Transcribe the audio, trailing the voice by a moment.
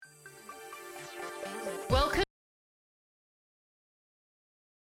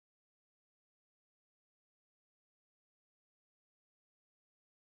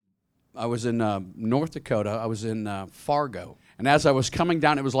North Dakota. I was in Fargo, and as I was coming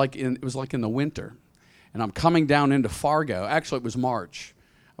down, it was like in the winter, and I'm coming down into Fargo. Actually, it was March.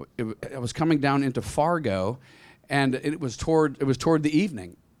 I was coming down into Fargo, and it was toward the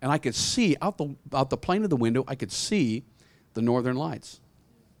evening, and I could see out the plane of the window. I could see the Northern Lights.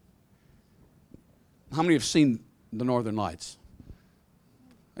 How many have seen the Northern Lights?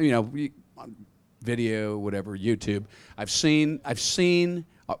 You know, video, whatever, YouTube. I've seen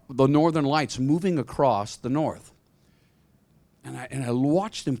the Northern Lights moving across the north, and I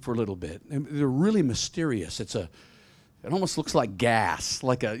watched them for a little bit. And they're really mysterious. It almost looks like gas,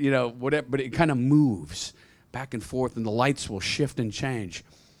 like whatever, but it kind of moves back and forth, and the lights will shift and change,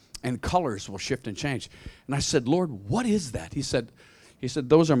 and colors will shift and change. And I said, Lord, what is that? He said,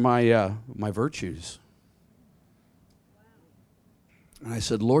 those are my virtues. And I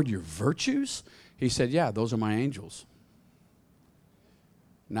said, Lord, your virtues? He said, yeah, those are my angels.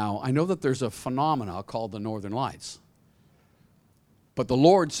 Now, I know that there's a phenomena called the Northern Lights. But the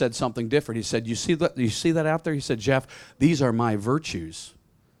Lord said something different. He said, you see that out there? He said, Jeff, these are my virtues.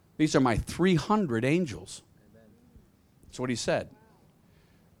 These are my 300 angels. Amen. That's what he said.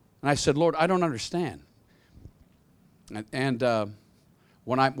 And I said, Lord, I don't understand. And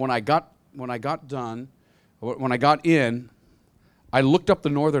when I got in, I looked up the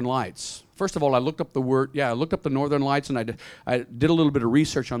Northern Lights. First of all, I looked up the Northern Lights, and I did a little bit of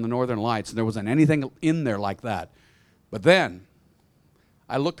research on the Northern Lights, and there wasn't anything in there like that. But then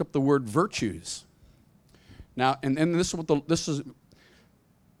I looked up the word virtues. Now, and this is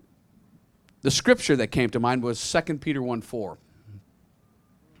the scripture that came to mind was 2 Peter 1:4.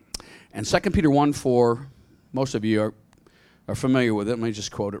 And 2 Peter 1:4, most of you are familiar with it. Let me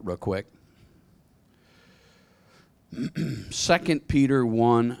just quote it real quick. 2 Peter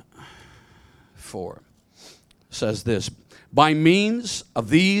 1:4 says this, by means of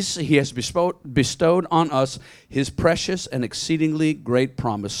these he has bestowed on us his precious and exceedingly great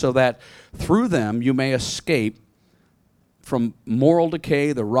promise, so that through them you may escape from moral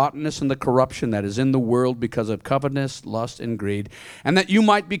decay, the rottenness and the corruption that is in the world because of covetousness, lust, and greed, and that you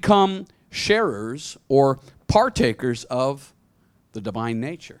might become sharers or partakers of the divine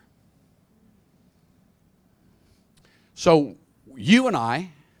nature. So you and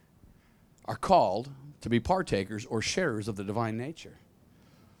I are called to be partakers or sharers of the divine nature.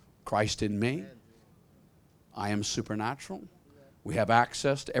 Christ in me. I am supernatural. We have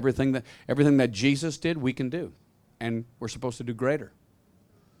access to everything that Jesus did, we can do. And we're supposed to do greater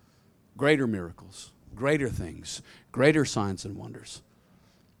miracles, greater things, greater signs and wonders.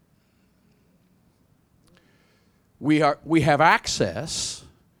 We have access.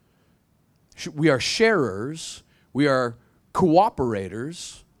 We are sharers. We are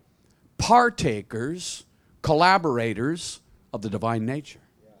cooperators, partakers, collaborators of the divine nature.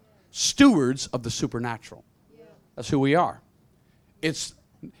 Yeah. Stewards of the supernatural. Yeah. That's who we are. It's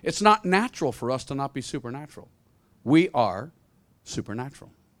not natural for us to not be supernatural. We are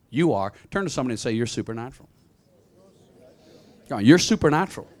supernatural. You are. Turn to somebody and say, you're supernatural. Come on, you're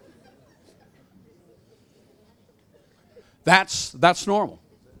supernatural. That's normal.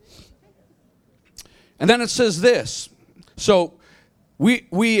 And then it says this. So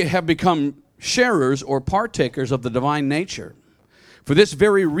we have become sharers or partakers of the divine nature. For this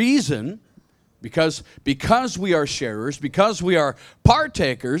very reason, because we are sharers, because we are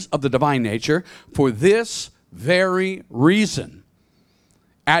partakers of the divine nature, for this very reason,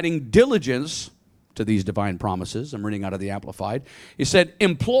 adding diligence to these divine promises, I'm reading out of the Amplified, he said,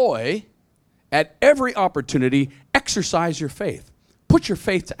 employ at every opportunity, exercise your faith. Put your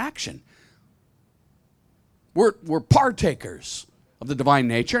faith to action. We're partakers of the divine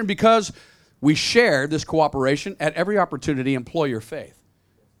nature, and because we share this cooperation, at every opportunity, employ your faith.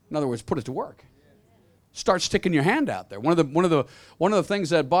 In other words, put it to work. Start sticking your hand out there. One of the things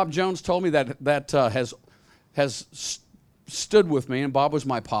that Bob Jones told me that has stood with me, and Bob was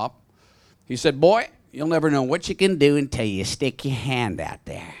my pop. He said, "Boy, you'll never know what you can do until you stick your hand out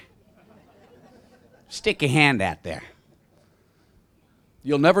there. Stick your hand out there.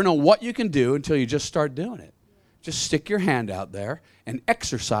 You'll never know what you can do until you just start doing it. Just stick your hand out there and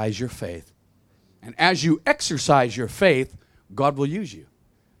exercise your faith. And as you exercise your faith, God will use you.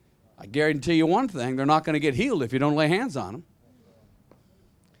 I guarantee you one thing, they're not going to get healed if you don't lay hands on them.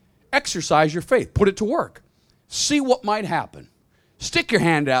 Exercise your faith. Put it to work. See what might happen. Stick your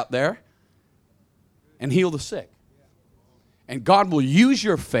hand out there and heal the sick. And God will use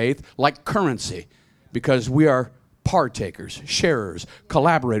your faith like currency because we are partakers, sharers,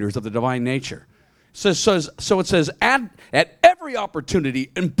 collaborators of the divine nature. So it says, at every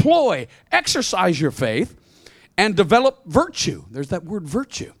opportunity, employ, exercise your faith, and develop virtue. There's that word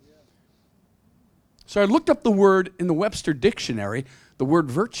virtue. So I looked up the word in the Webster Dictionary, the word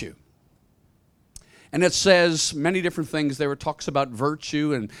virtue. And it says many different things there. It talks about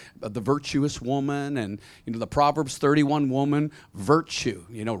virtue and the virtuous woman and, the Proverbs 31 woman, virtue,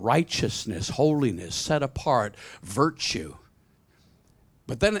 righteousness, holiness, set apart, virtue.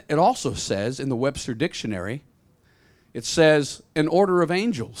 But then it also says in the Webster Dictionary, it says an order of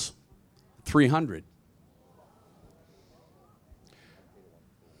angels, 300.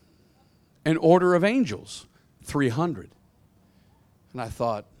 An order of angels, 300. And I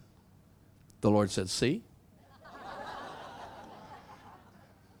thought, the Lord said, see?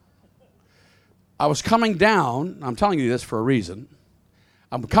 I was coming down. I'm telling you this for a reason.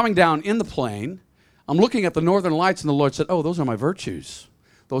 I'm coming down in the plane. I'm looking at the northern lights, and the Lord said, oh, those are my virtues.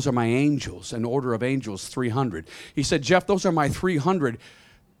 Those are my angels, an order of angels, 300. He said, Jeff, those are my 300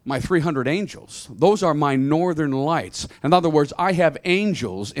 angels. Those are my northern lights. In other words, I have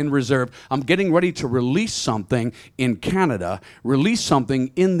angels in reserve. I'm getting ready to release something in Canada, release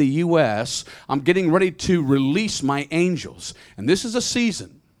something in the U.S. I'm getting ready to release my angels. And this is a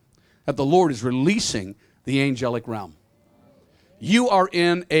season that the Lord is releasing the angelic realm. You are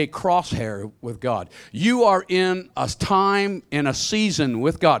in a crosshair with God. You are in a time, in a season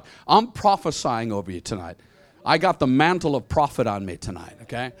with God. I'm prophesying over you tonight. I got the mantle of prophet on me tonight,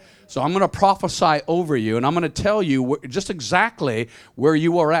 okay? So I'm going to prophesy over you, and I'm going to tell you just exactly where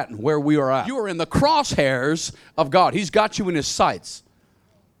you are at and where we are at. You are in the crosshairs of God. He's got you in his sights.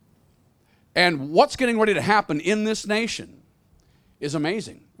 And what's getting ready to happen in this nation is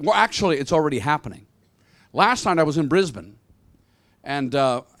amazing. Well, actually, it's already happening. Last night I was in Brisbane, and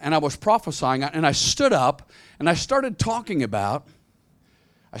I was prophesying, and I stood up, and I started talking about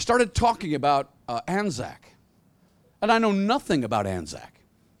Anzac. And I know nothing about Anzac.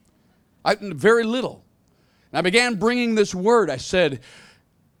 Very little. And I began bringing this word. I said,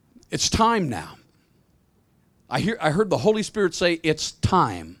 it's time now. I heard the Holy Spirit say, it's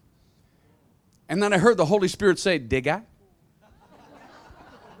time. And then I heard the Holy Spirit say, digga.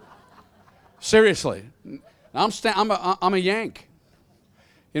 Seriously. I'm a Yank.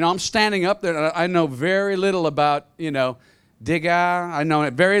 I'm standing up there, and I know very little about, Digga, I know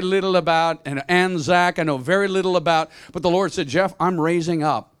very little about, and Anzac, I know very little about, but the Lord said, Jeff, I'm raising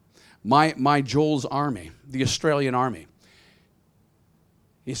up my Joel's army, the Australian army.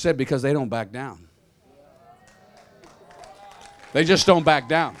 He said, because they don't back down. They just don't back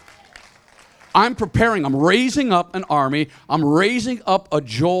down. I'm raising up an army. I'm raising up a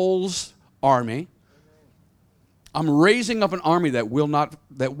Joel's army. I'm raising up an army that will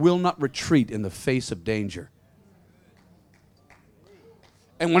not retreat in the face of danger.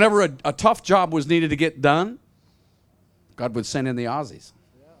 And whenever a tough job was needed to get done, God would send in the Aussies,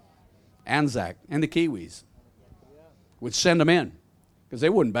 Anzac, and the Kiwis. Would send them in because they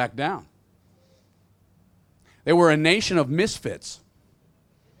wouldn't back down. They were a nation of misfits.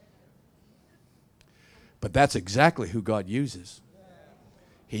 But that's exactly who God uses.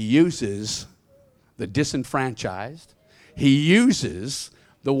 He uses the disenfranchised. He uses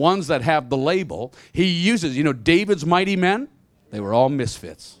the ones that have the label. He uses, David's mighty men. They were all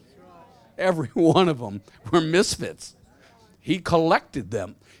misfits. Every one of them were misfits. He collected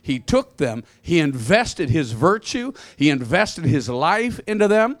them. He took them. He invested his virtue. He invested his life into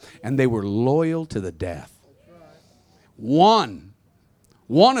them, and they were loyal to the death. One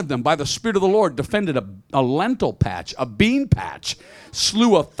of them, by the Spirit of the Lord, defended a lentil patch, a bean patch, slew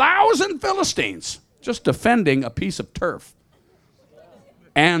 1,000 Philistines just defending a piece of turf.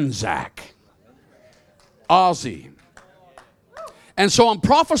 Anzac. Aussie. And so I'm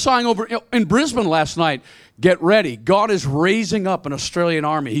prophesying over in Brisbane last night. Get ready. God is raising up an Australian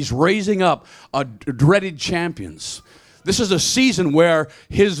army. He's raising up dreaded champions. This is a season where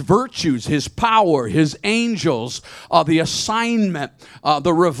his virtues, his power, his angels, the assignment,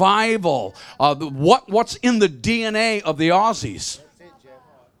 the revival, what's in the DNA of the Aussies.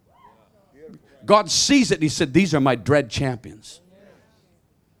 God sees it and he said, these are my dread champions.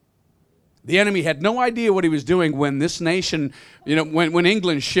 The enemy had no idea what he was doing when this nation, when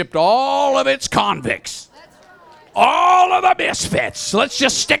England shipped all of its convicts, all of the misfits. Let's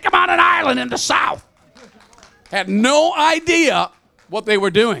just stick them on an island in the south. Had no idea what they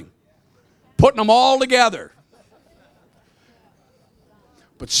were doing, putting them all together.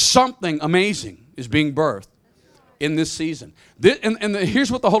 But something amazing is being birthed in this season.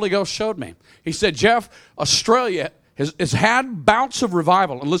 Here's what the Holy Ghost showed me. He said, Jeff, Australia has had bouts of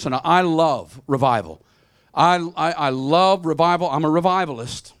revival. And listen, I love revival. I love revival. I'm a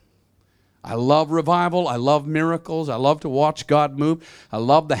revivalist. I love revival. I love miracles. I love to watch God move. I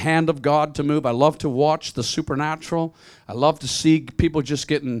love the hand of God to move. I love to watch the supernatural. I love to see people just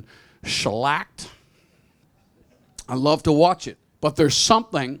getting shellacked. I love to watch it. But there's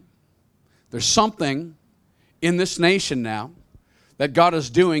something in this nation now that God is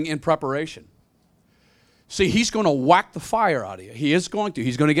doing in preparation. See, he's going to whack the fire out of you. He is going to.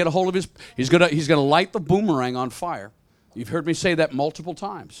 He's going to get a hold of he's going to light the boomerang on fire. You've heard me say that multiple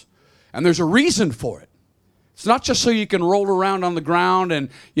times. And there's a reason for it. It's not just so you can roll around on the ground and,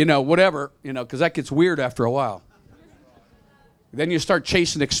 whatever, because that gets weird after a while. Then you start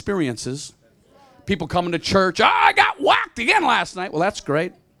chasing experiences. People coming to church, I got whacked again last night. Well, that's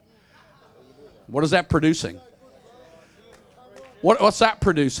great. What is that producing? What's that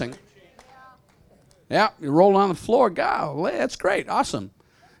producing? Yeah, you roll on the floor. God, that's great. Awesome.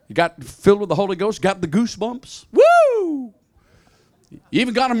 You got filled with the Holy Ghost, got the goosebumps. Woo! You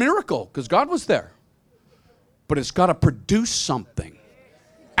even got a miracle because God was there. But it's got to produce something,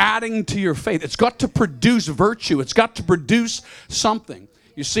 adding to your faith. It's got to produce virtue. It's got to produce something.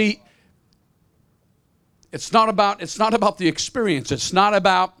 You see, it's not about the experience. It's not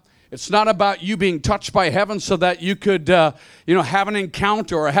about you being touched by heaven so that you could, have an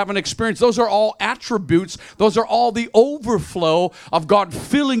encounter or have an experience. Those are all attributes. Those are all the overflow of God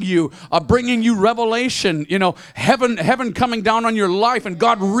filling you, bringing you revelation. Heaven coming down on your life and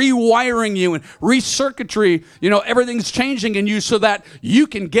God rewiring you and recircuitry. Everything's changing in you so that you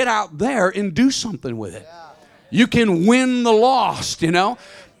can get out there and do something with it. You can win the lost.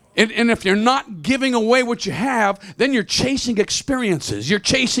 And if you're not giving away what you have, then you're chasing experiences. You're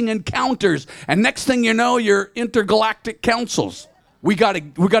chasing encounters. And next thing you know, you're intergalactic councils. We got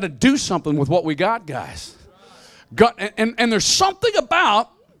to do something with what we got, guys. And there's something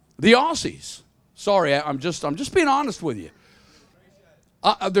about the Aussies. Sorry, I'm just being honest with you.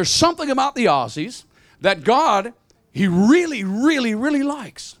 There's something about the Aussies that God, He really, really, really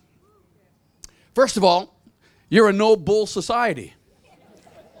likes. First of all, you're a no-bull society.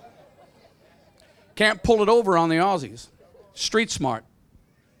 Can't pull it over on the Aussies. Street smart.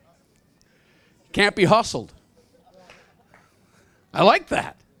 Can't be hustled. I like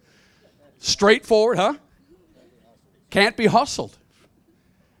that. Straightforward, huh? Can't be hustled.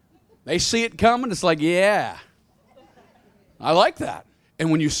 They see it coming, it's like, yeah. I like that. And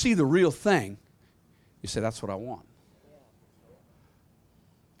when you see the real thing, you say, that's what I want.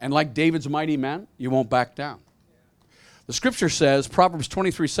 And like David's mighty men, you won't back down. The scripture says, Proverbs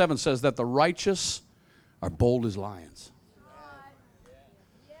 23:7 says that the righteous are bold as lions.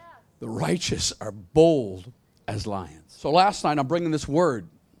 The righteous are bold as lions. So last night I'm bringing this word,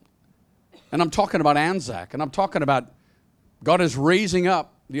 and I'm talking about Anzac, and I'm talking about God is raising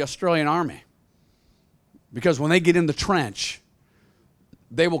up the Australian army. Because when they get in the trench,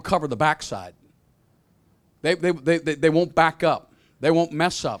 they will cover the backside. They won't back up. They won't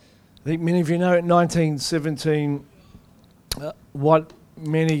mess up. I think many of you know in 1917 what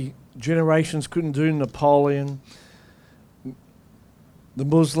many generations couldn't do. Napoleon, the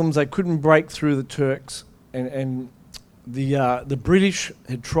Muslims, they couldn't break through the Turks, and the British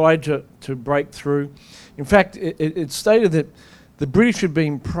had tried to break through. In fact, it stated that the British had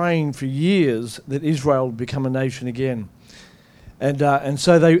been praying for years that Israel would become a nation again. And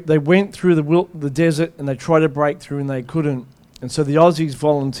so they went through the desert and they tried to break through and they couldn't. And so the Aussies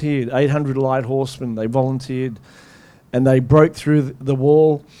volunteered, 800 light horsemen, they volunteered, and they broke through the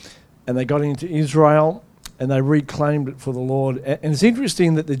wall and they got into Israel and they reclaimed it for the Lord. And it's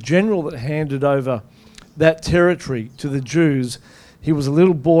interesting that the general that handed over that territory to the Jews, he was a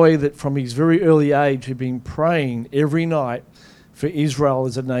little boy that from his very early age had been praying every night for Israel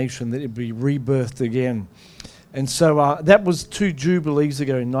as a nation, that it would be rebirthed again. And so that was 2 Jubilees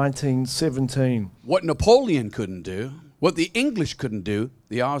ago in 1917. What Napoleon couldn't do, what the English couldn't do,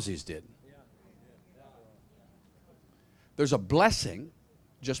 the Aussies did. There's a blessing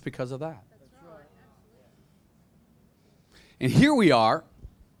just because of that. And here we are.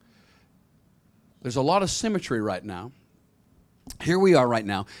 There's a lot of symmetry right now. Here we are right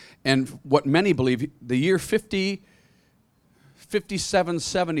now. And what many believe, the year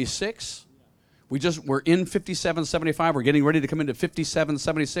 5776, we're in 5775. We're getting ready to come into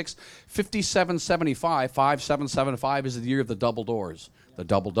 5776. 5775, 5775 is the year of the double doors. The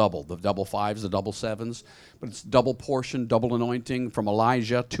double-double, the double fives, the double sevens. But it's double portion, double anointing from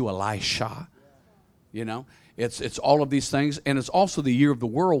Elijah to Elisha. You know, it's all of these things. And it's also the year of the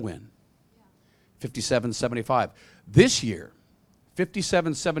whirlwind. 5775. This year,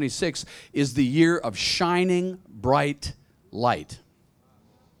 5776, is the year of shining bright light.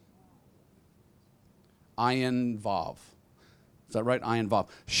 Ayin Vav. Is that right? Ayin Vav.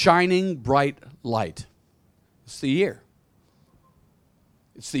 Shining bright light. It's the year.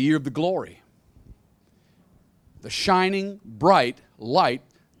 It's the year of the glory. The shining bright light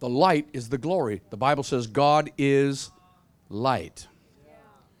The light is the glory. The Bible says God is light.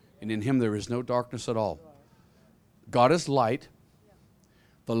 And in him there is no darkness at all. God is light.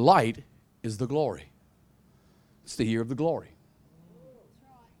 The light is the glory. It's the year of the glory.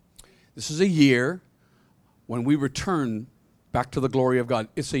 This is a year when we return back to the glory of God.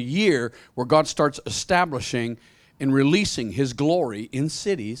 It's a year where God starts establishing and releasing his glory in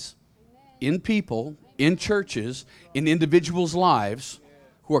cities, in people, in churches, in individuals' lives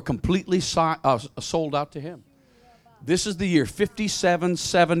who are completely sold out to him. This is the year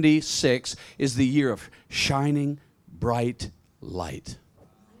 5776 is the year of shining bright light.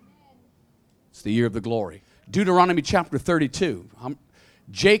 It's the year of the glory. Deuteronomy chapter 32.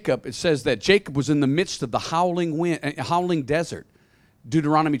 Jacob, it says that Jacob was in the midst of the howling desert.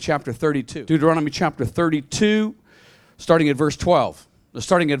 Deuteronomy chapter 32. Deuteronomy chapter 32, starting at verse 12.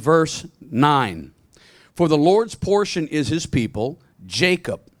 Starting at verse 9. For the Lord's portion is his people,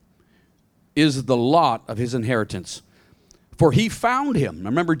 Jacob is the lot of his inheritance. For he found him.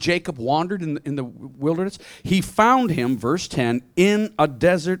 Remember, Jacob wandered in the wilderness? He found him, verse 10, in a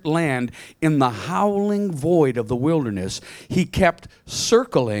desert land, in the howling void of the wilderness. He kept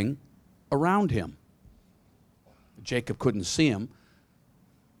circling around him. Jacob couldn't see him,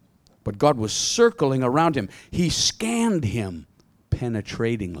 but God was circling around him. He scanned him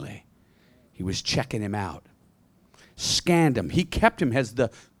penetratingly. He was checking him out. Scanned him. He kept him as the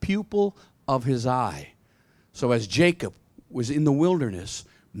pupil of his eye. So as Jacob was in the wilderness,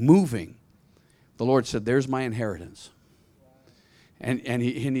 moving, the Lord said, there's my inheritance. And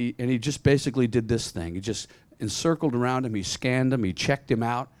he just basically did this thing. He just encircled around him. He scanned him. He checked him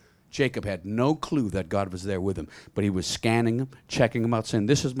out. Jacob had no clue that God was there with him, but he was scanning him, checking him out, saying,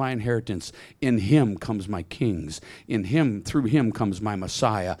 this is my inheritance. In him comes my kings. In him, through him comes my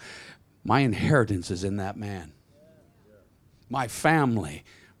Messiah. My inheritance is in that man. My family,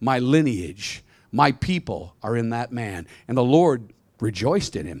 my lineage, my people are in that man. And the Lord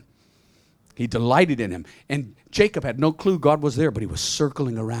rejoiced in him. He delighted in him. And Jacob had no clue God was there, but he was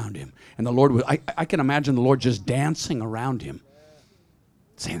circling around him. And the Lord was, I can imagine the Lord just dancing around him,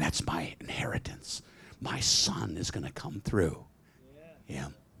 saying, that's my inheritance. My son is going to come through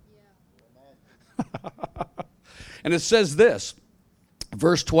him. And it says this,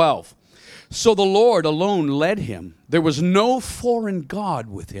 verse 12. So the Lord alone led him. There was no foreign god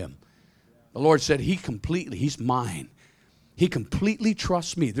with him. The Lord said, he's mine. He completely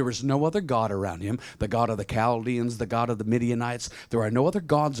trusts me. There is no other god around him. The god of the Chaldeans, the god of the Midianites. There are no other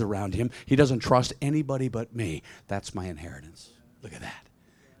gods around him. He doesn't trust anybody but me. That's my inheritance. Look at that.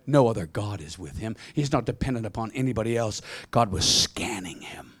 No other god is with him. He's not dependent upon anybody else. God was scanning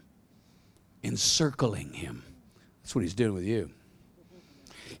him, encircling him. That's what he's doing with you.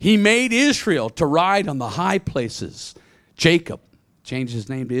 He made Israel to ride on the high places. Jacob changed his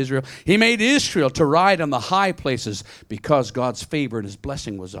name to Israel. He made Israel to ride on the high places because God's favor and his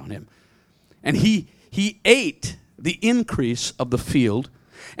blessing was on him. And he ate the increase of the field,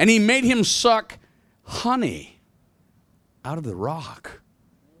 and he made him suck honey out of the rock.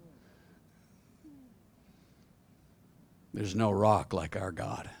 There's no rock like our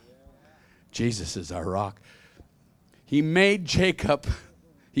God. Jesus is our rock. He made Jacob,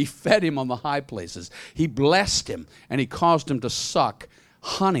 he fed him on the high places. He blessed him, and he caused him to suck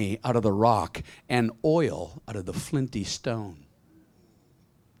honey out of the rock and oil out of the flinty stone.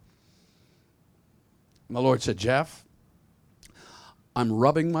 And the Lord said, Jeff, I'm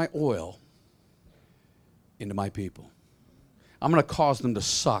rubbing my oil into my people. I'm going to cause them to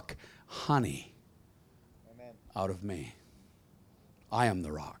suck honey out of me. I am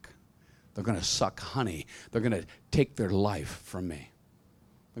the rock. They're going to suck honey. They're going to take their life from me.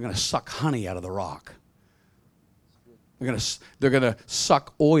 They're going to suck honey out of the rock. They're going to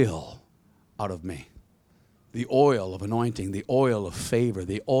suck oil out of me. The oil of anointing, the oil of favor,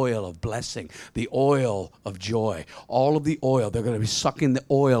 the oil of blessing, the oil of joy. All of the oil, they're going to be sucking the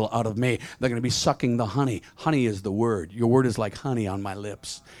oil out of me. They're going to be sucking the honey. Honey is the word. Your word is like honey on my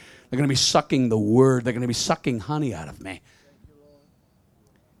lips. They're going to be sucking the word. They're going to be sucking honey out of me.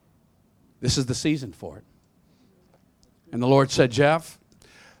 This is the season for it. And the Lord said, Jeff,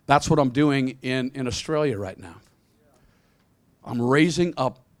 that's what I'm doing in Australia right now. I'm raising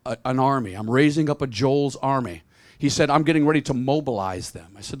up an army. I'm raising up a Joel's army. He said, I'm getting ready to mobilize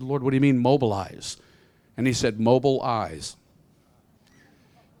them. I said, Lord, what do you mean mobilize? And he said, mobile eyes.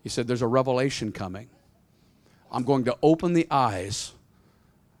 He said, there's a revelation coming. I'm going to open the eyes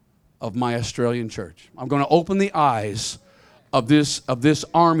of my Australian church. I'm going to open the eyes of this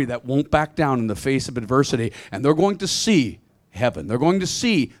army that won't back down in the face of adversity, and they're going to see heaven. They're going to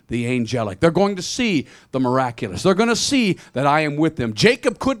see the angelic. They're going to see the miraculous. They're going to see that I am with them.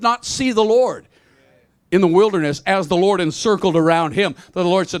 Jacob could not see the Lord in the wilderness as the Lord encircled around him. The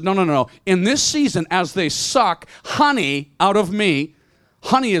Lord said, no, no, no. In this season, as they suck honey out of me,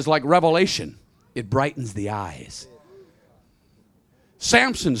 honey is like revelation. It brightens the eyes.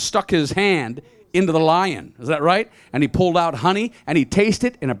 Samson stuck his hand into the lion. Is that right? And he pulled out honey, and he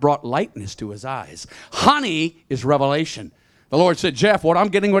tasted, and it brought lightness to his eyes. Honey is revelation. The Lord said, Jeff, what I'm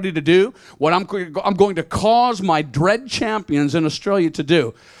getting ready to do, what I'm going to cause my dread champions in Australia to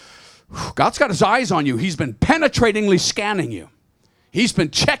do. God's got his eyes on you. He's been penetratingly scanning you. He's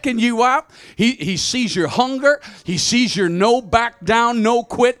been checking you out. He sees your hunger. He sees your no back down, no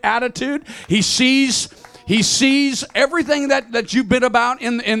quit attitude. He sees everything that you've been about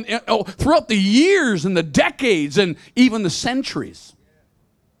throughout the years and the decades and even the centuries.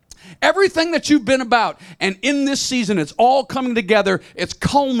 Everything that you've been about. And in this season, it's all coming together. It's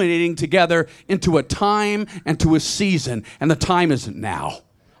culminating together into a time and to a season. And the time isn't now.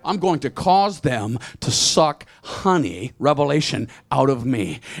 I'm going to cause them to suck honey, revelation, out of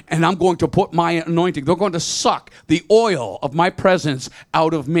me. And I'm going to put my anointing. They're going to suck the oil of my presence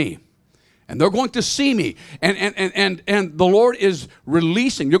out of me. And they're going to see me. And the Lord is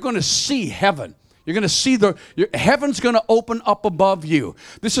releasing. You're going to see heaven. You're going to see heaven's going to open up above you.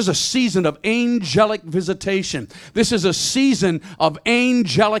 This is a season of angelic visitation. This is a season of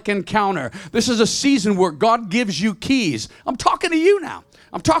angelic encounter. This is a season where God gives you keys. I'm talking to you now.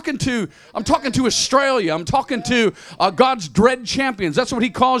 I'm talking to Australia. I'm talking to God's dread champions. That's what he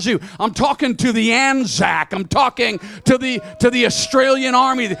calls you. I'm talking to the Anzac. I'm talking to the Australian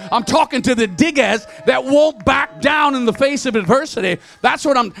army. I'm talking to the diggers that won't back down in the face of adversity. That's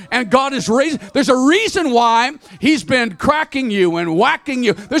what and God is raising. There's a reason why he's been cracking you and whacking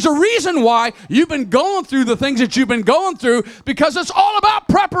you. There's a reason why you've been going through the things that you've been going through, because it's all about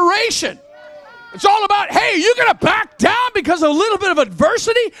preparation. It's all about, hey, you're going to back down because a little bit of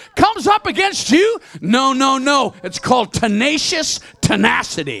adversity comes up against you? No, no, no. It's called tenacious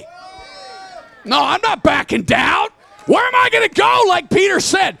tenacity. No, I'm not backing down. Where am I going to go? Like Peter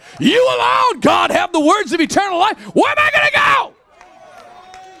said, you alone, God, have the words of eternal life. Where am I going to go?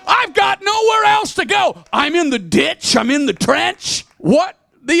 I've got nowhere else to go. I'm in the ditch. I'm in the trench. What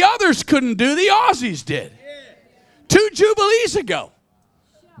the others couldn't do, the Aussies did. 2 Jubilees ago.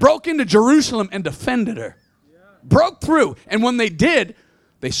 Broke into Jerusalem and defended her. Broke through. And when they did,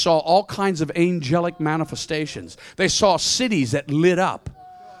 they saw all kinds of angelic manifestations. They saw cities that lit up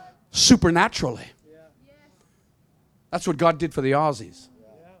supernaturally. That's what God did for the Aussies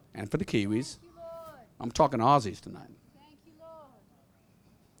and for the Kiwis. I'm talking Aussies tonight.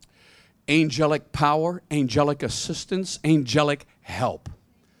 Angelic power, angelic assistance, angelic help.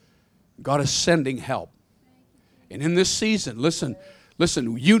 God is sending help. And in this season, listen,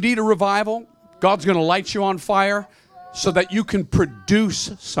 you need a revival. God's going to light you on fire so that you can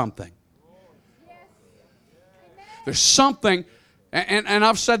produce something. There's something, and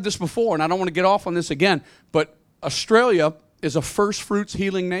I've said this before, and I don't want to get off on this again, but Australia is a first fruits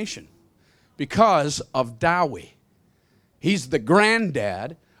healing nation because of Dowie. He's the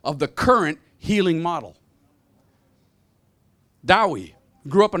granddad of the current healing model. Dowie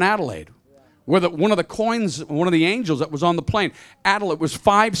grew up in Adelaide. Where one of the coins, one of the angels that was on the plane, Adelaide, was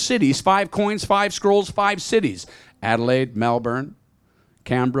 5 cities, 5 coins, 5 scrolls, 5 cities. Adelaide, Melbourne,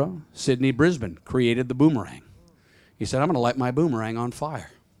 Canberra, Sydney, Brisbane created the boomerang. He said, I'm going to light my boomerang on fire.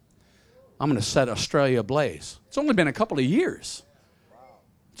 I'm going to set Australia ablaze. It's only been a couple of years.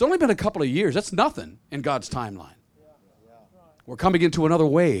 It's only been a couple of years. That's nothing in God's timeline. We're coming into another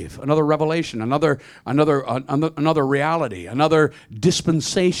wave, another revelation, another reality, another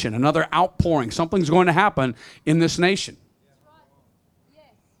dispensation, another outpouring. Something's going to happen in this nation.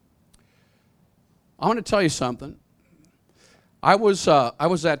 I want to tell you something. I was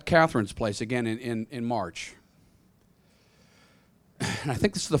at Catherine's place again in March. And I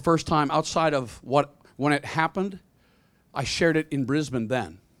think this is the first time outside of when it happened, I shared it in Brisbane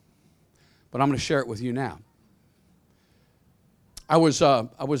then. But I'm going to share it with you now. I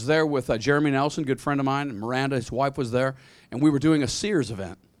was there with Jeremy Nelson, good friend of mine, and Miranda, his wife, was there, and we were doing a Sears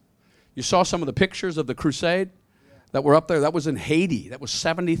event. You saw some of the pictures of the crusade that were up there. That was in Haiti. That was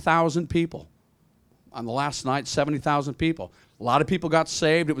 70,000 people. On the last night, 70,000 people. A lot of people got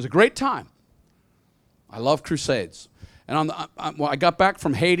saved. It was a great time. I love crusades. And when I got back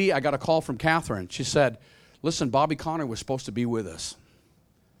from Haiti, I got a call from Catherine. She said, listen, Bobby Conner was supposed to be with us.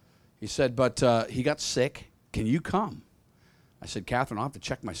 He said, but he got sick. Can you come? I said, Catherine, I'll have to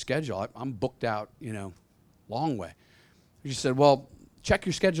check my schedule. I'm booked out, long way. She said, well, check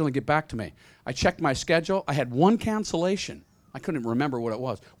your schedule and get back to me. I checked my schedule. I had 1 cancellation I couldn't remember what it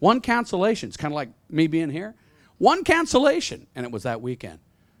was. One cancellation. It's kind of like me being here. One cancellation. And it was that weekend.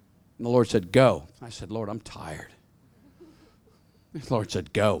 And the Lord said, go. I said, Lord, I'm tired. The Lord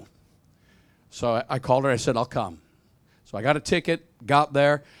said, go. So I called her. I said, I'll come. So I got a ticket, got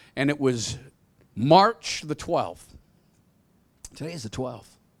there, and it was March the 12th. Today is the 12th.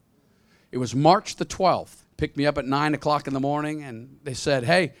 It was March the 12th. Picked me up at 9 o'clock in the morning, and they said,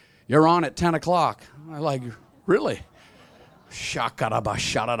 hey, you're on at 10 o'clock. I'm like, really?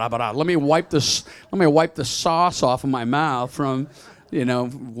 Let me wipe the sauce off of my mouth from,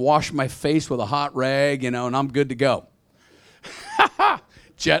 wash my face with a hot rag, and I'm good to go.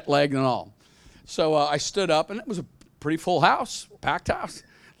 Jet lagged and all. So I stood up, and it was a pretty full house, packed house.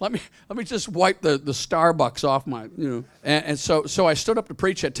 Let me just wipe the Starbucks off my, And so I stood up to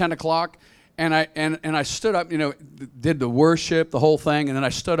preach at 10 o'clock, and I stood up, did the worship, the whole thing, and then I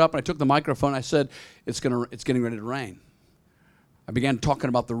stood up and I took the microphone. And I said, it's getting ready to rain. I began talking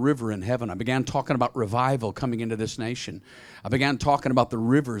about the river in heaven. I began talking about revival coming into this nation. I began talking about the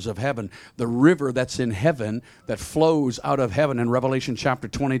rivers of heaven, the river that's in heaven that flows out of heaven. In Revelation chapter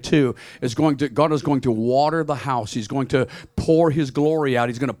 22, God is going to water the house. He's going to pour His glory out.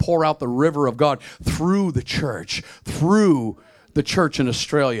 He's going to pour out the river of God through the church in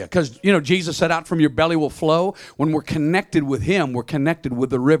Australia. Because, Jesus said, out from your belly will flow. When we're connected with Him, we're connected with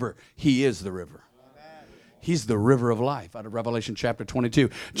the river. He is the river. He's the river of life, out of Revelation chapter 22.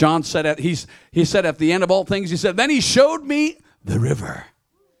 John said, he said at the end of all things, he said, then He showed me the river.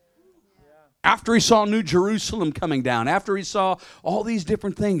 After He saw New Jerusalem coming down, after He saw all these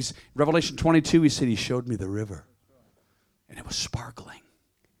different things, Revelation 22, He said, He showed me the river. And it was sparkling.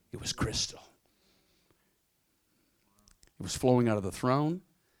 It was crystal. It was flowing out of the throne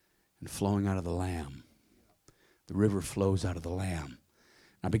and flowing out of the Lamb. The river flows out of the Lamb.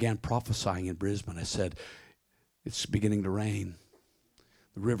 I began prophesying in Brisbane. I said, it's beginning to rain.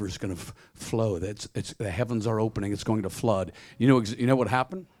 The river's going to flow. The heavens are opening. It's going to flood. You know what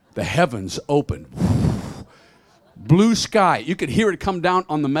happened? The heavens opened. Blue sky. You could hear it come down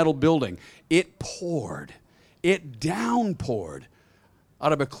on the metal building. It poured. It downpoured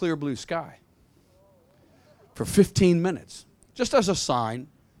out of a clear blue sky for 15 minutes, just as a sign.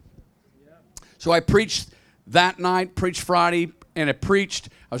 So I preached that night, preached Friday, and I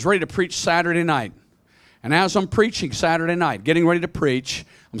was ready to preach Saturday night. And as I'm preaching Saturday night, getting ready to preach,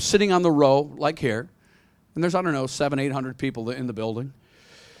 I'm sitting on the row, like here, and there's, 700-800 people in the building.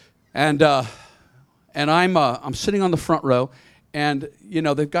 And I'm sitting on the front row, and,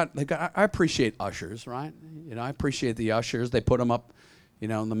 they've got, I appreciate ushers, right? I appreciate the ushers. They put them up, the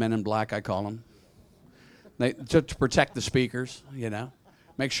men in black, I call them. To protect the speakers,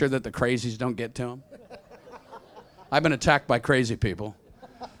 make sure that the crazies don't get to them. I've been attacked by crazy people.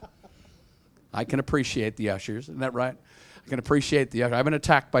 I can appreciate the ushers. Isn't that right? I can appreciate the ushers. I've been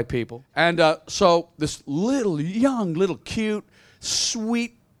attacked by people. And so this little cute,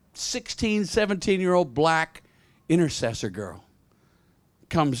 sweet 16, 17-year-old black intercessor girl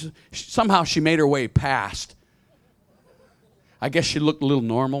comes. Somehow she made her way past. I guess she looked a little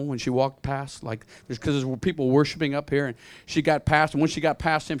normal when she walked past, because there's people worshiping up here, and she got past, and when she got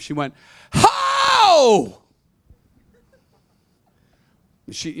past him, she went, "Ho!"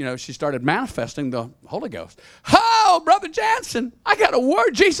 She started manifesting the Holy Ghost. "Ho, Brother Jansen, I got a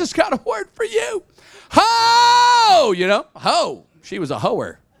word. Jesus got a word for you. Ho!" Ho. She was a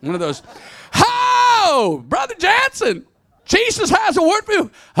hoer. One of those, "Ho, Brother Jansen, Jesus has a word for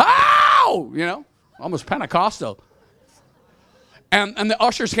you. Ho!" Almost Pentecostal. And the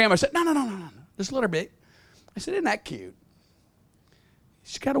ushers came. I said, no. Just let her be. I said, isn't that cute?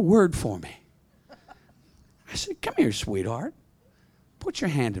 She's got a word for me. I said, come here, sweetheart. Put your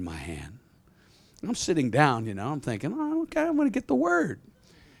hand in my hand. And I'm sitting down, I'm thinking, okay, I'm going to get the word.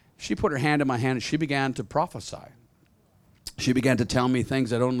 She put her hand in my hand, and she began to prophesy. She began to tell me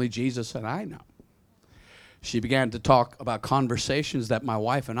things that only Jesus and I know. She began to talk about conversations that my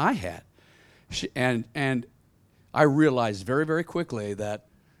wife and I had. And I realized very, very quickly that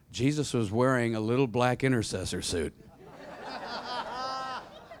Jesus was wearing a little black intercessor suit.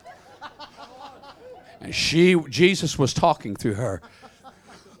 And Jesus was talking through her.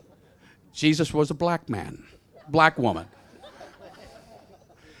 Jesus was a black man, black woman,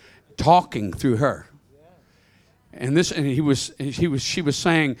 talking through her. And she was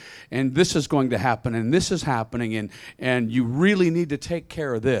saying, and this is going to happen, and this is happening, and you really need to take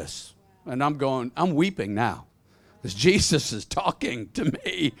care of this. And I'm weeping now. Because Jesus is talking to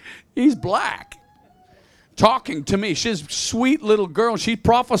me. He's black. Talking to me. She's a sweet little girl. She's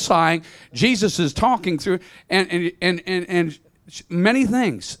prophesying. Jesus is talking through and many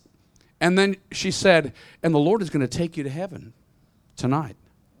things. And then she said, and the Lord is going to take you to heaven. tonight.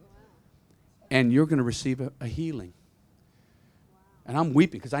 And you're going to receive a healing. And I'm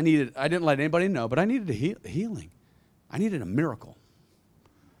weeping because I didn't let anybody know, but I needed a healing. I needed a miracle.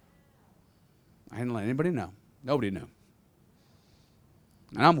 I didn't let anybody know. Nobody knew.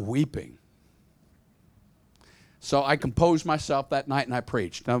 And I'm weeping. So I composed myself that night and I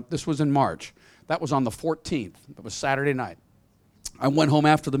preached. Now, this was in March. That was on the 14th. It was Saturday night. I went home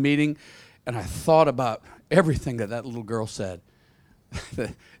after the meeting and I thought about everything that little girl said.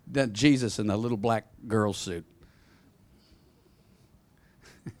 That Jesus in the little black girl suit.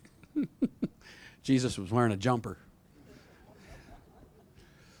 Jesus was wearing a jumper.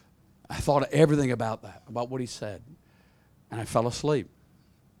 I thought of everything about that, about what he said. And I fell asleep.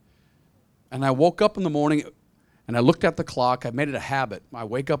 And I woke up in the morning and I looked at the clock. I made it a habit. I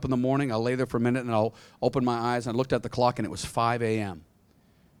wake up in the morning, I'll lay there for a minute and I'll open my eyes and I looked at the clock and it was 5 a.m.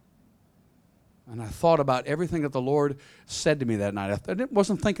 And I thought about everything that the Lord said to me that night. I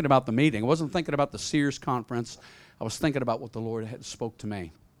wasn't thinking about the meeting. I wasn't thinking about the Sears conference. I was thinking about what the Lord had spoke to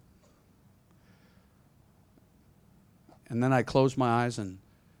me. And then I closed my eyes and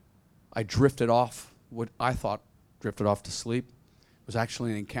I drifted off, what I thought drifted off to sleep. It was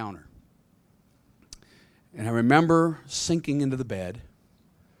actually an encounter. And I remember sinking into the bed,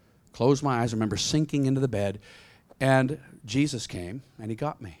 closed my eyes, I remember sinking into the bed, and Jesus came and he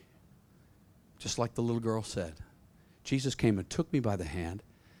got me. Just like the little girl said. Jesus came and took me by the hand.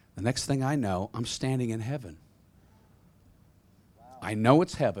 The next thing I know, I'm standing in heaven. Wow. I know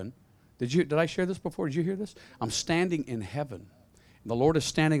it's heaven. Did I share this before? Did you hear this? I'm standing in heaven. The Lord is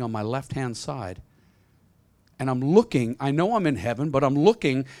standing on my left-hand side. And I'm looking, I know I'm in heaven, but I'm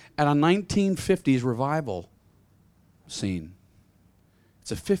looking at a 1950s revival scene.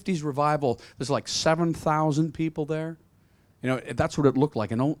 It's a 50s revival. There's like 7,000 people there. You know, that's what it looked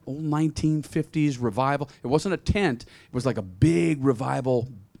like, an old 1950s revival. It wasn't a tent. It was like a big revival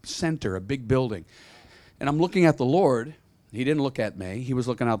center, a big building. And I'm looking at the Lord. He didn't look at me. He was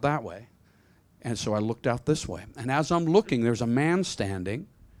looking out that way. And so I looked out this way. And as I'm looking, there's a man standing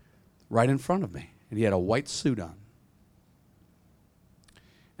right in front of me. And he had a white suit on.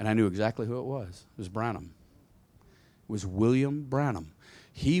 And I knew exactly who it was. It was Branham. It was William Branham.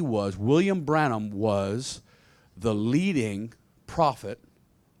 William Branham was the leading prophet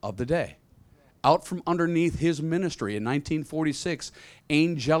of the day. Out from underneath his ministry in 1946,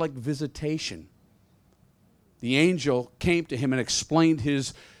 angelic visitation. The angel came to him and explained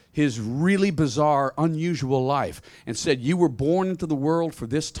his really bizarre, unusual life and said, you were born into the world for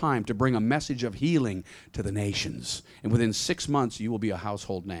this time to bring a message of healing to the nations. And within 6 months, you will be a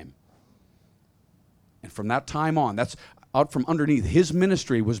household name. And from that time on, that's out from underneath his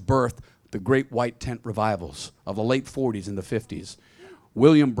ministry was birthed the great white tent revivals of the late 40s and the 50s.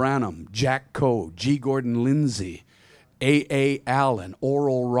 William Branham, Jack Coe, G. Gordon Lindsay, A. Allen,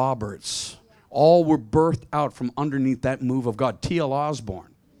 Oral Roberts, all were birthed out from underneath that move of God. T.L.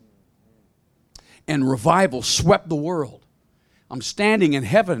 Osborne. And revival swept the world. I'm standing in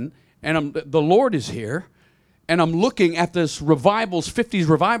heaven, and the Lord is here, and I'm looking at this 50s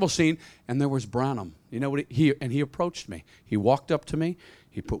revival scene, and there was Branham. You know what? He approached me. He walked up to me.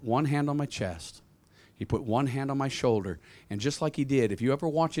 He put one hand on my chest. He put one hand on my shoulder. And just like he did, if you ever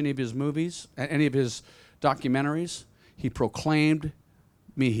watch any of his movies, any of his documentaries, he proclaimed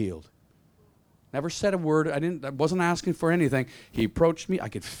me healed. Never said a word. I wasn't asking for anything. He approached me. I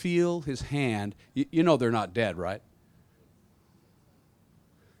could feel his hand. You know they're not dead, right?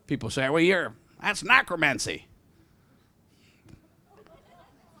 People say, well, that's necromancy.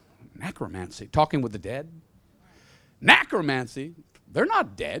 Necromancy. Talking with the dead? Necromancy. They're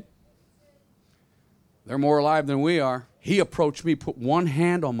not dead. They're more alive than we are. He approached me, put one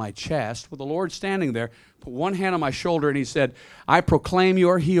hand on my chest with the Lord standing there, put one hand on my shoulder, and he said, I proclaim you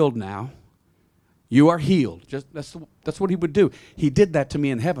are healed now. You are healed. That's what he would do. He did that to me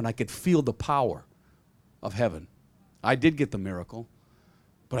in heaven. I could feel the power of heaven. I did get the miracle,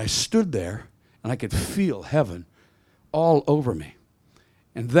 but I stood there, and I could feel heaven all over me.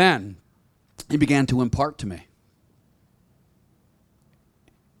 And then he began to impart to me.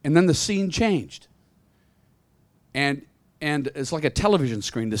 And then the scene changed. And it's like a television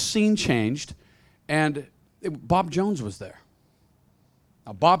screen. The scene changed, and Bob Jones was there.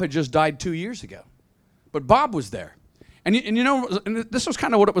 Now, Bob had just died 2 years ago, but Bob was there. And you know, this was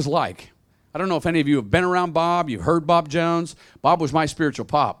kind of what it was like. I don't know if any of you have been around Bob, you've heard Bob Jones. Bob was my spiritual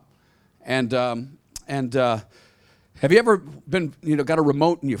pop. And have you ever been, got a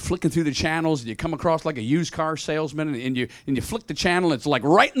remote and you're flicking through the channels and you come across like a used car salesman and you flick the channel and it's like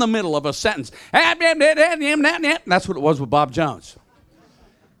right in the middle of a sentence. That's what it was with Bob Jones.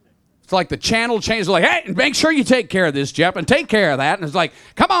 It's like the channel changes, like, hey, make sure you take care of this, Jeff, and take care of that. And it's like,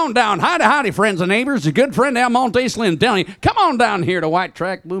 come on down. Howdy, friends and neighbors. A good friend down Monte Slim Downey. Come on down here to White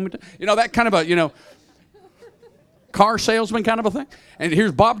Track, Bloomington. You know, that kind of a, car salesman kind of a thing. And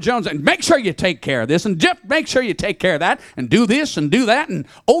here's Bob Jones, and make sure you take care of this. And Jeff, make sure you take care of that, and do this and do that. And,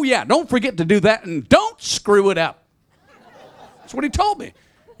 oh, yeah, don't forget to do that, and don't screw it up. That's what he told me.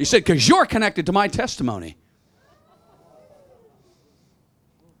 He said, because you're connected to my testimony.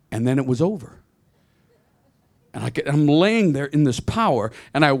 And then it was over. And I'm laying there in this power,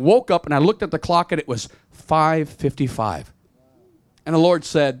 and I woke up and I looked at the clock, and it was 5:55. And the Lord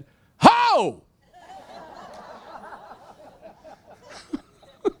said, ho!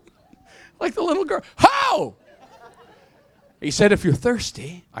 Like the little girl, ho! He said, if you're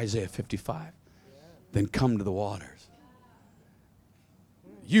thirsty, Isaiah 55, then come to the waters.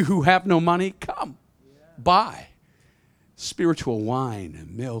 You who have no money, come, buy spiritual wine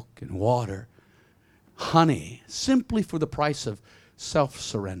and milk and water, honey, simply for the price of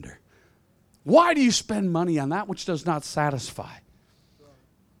self-surrender. Why do you spend money on that which does not satisfy?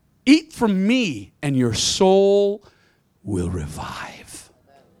 Eat from me, and your soul will revive.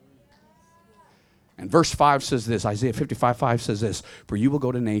 And verse 5 says this, Isaiah 55:5 says this, for you will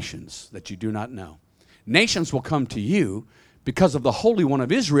go to nations that you do not know. Nations will come to you because of the Holy One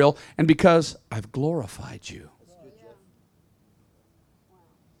of Israel and because I've glorified you.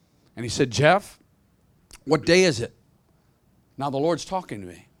 And he said, Jeff, what day is it? Now the Lord's talking to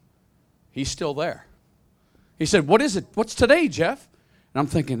me. He's still there. He said, what is it? What's today, Jeff? And I'm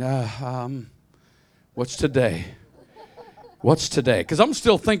thinking, what's today? What's today? Because I'm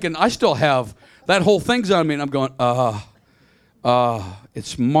still thinking, I still have that whole thing's on me, and I'm going,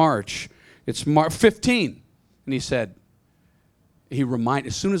 it's March. It's March 15. And he said,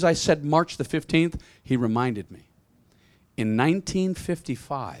 as soon as I said March the 15th, he reminded me. In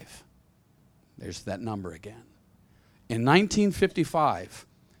 1955, there's that number again. In 1955,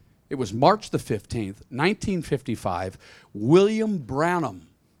 it was March the 15th, 1955, William Branham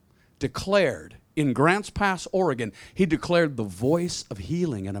declared in Grants Pass, Oregon, he declared the voice of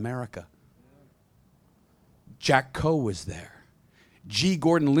healing in America. Jack Coe was there. G.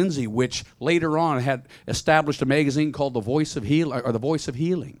 Gordon Lindsay, which later on had established a magazine called The Voice of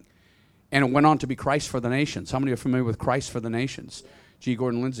Healing. And it went on to be Christ for the Nations. How many are familiar with Christ for the Nations? G.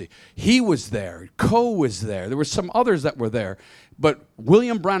 Gordon Lindsay. He was there. Coe was there. There were some others that were there. But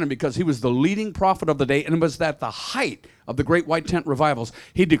William Branham, because he was the leading prophet of the day, and it was at the height of the Great White Tent revivals,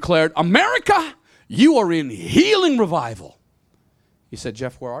 he declared, America, you are in healing revival. He said,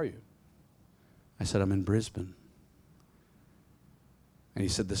 Jeff, where are you? I said, I'm in Brisbane. And he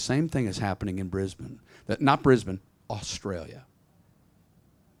said, the same thing is happening in Brisbane. Not Brisbane, Australia.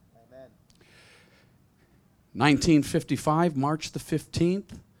 1955, March the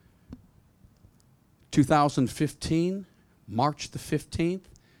 15th, 2015, March the 15th,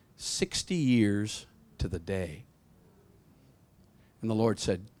 60 years to the day. And the Lord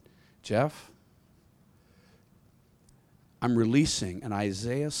said, Jeff, I'm releasing an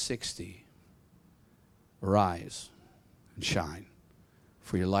Isaiah 60, arise and shine,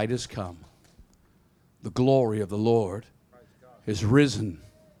 for your light has come. The glory of the Lord is risen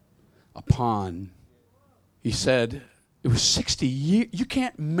upon. He said, it was 60 years. You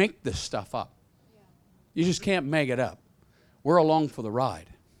can't make this stuff up. You just can't make it up. We're along for the ride.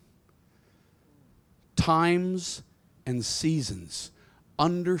 Times and seasons,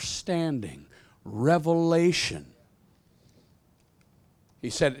 understanding, revelation.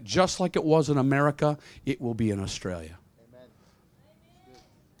 He said, just like it was in America, it will be in Australia. Amen.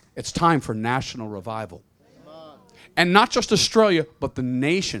 It's time for national revival. And not just Australia, but the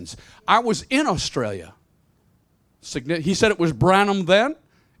nations. I was in Australia. He said it was Branham then,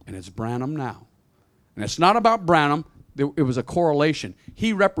 and it's Branham now. And it's not about Branham. It was a correlation.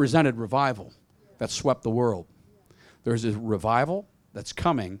 He represented revival that swept the world. There's a revival that's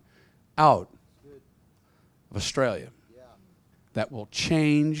coming out of Australia that will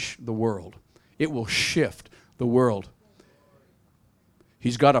change the world. It will shift the world.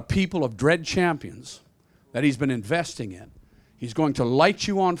 He's got a people of dread champions that he's been investing in. He's going to light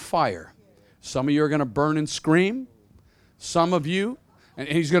you on fire. Some of you are going to burn and scream. Some of you, and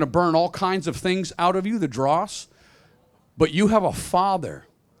he's going to burn all kinds of things out of you, the dross. But you have a father.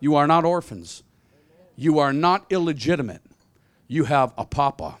 You are not orphans. You are not illegitimate. You have a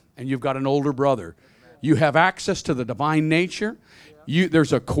papa, and you've got an older brother. You have access to the divine nature.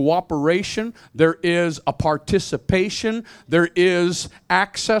 There's a cooperation. There is a participation. There is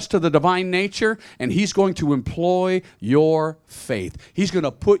access to the divine nature, and he's going to employ your faith. He's going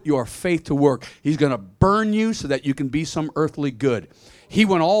to put your faith to work. He's going to burn you so that you can be some earthly good. He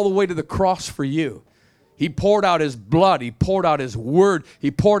went all the way to the cross for you. He poured out his blood. He poured out his word.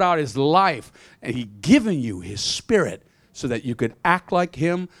 He poured out his life. And he given you his spirit so that you could act like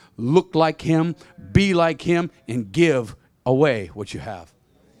him, look like him, be like him, and give away what you have.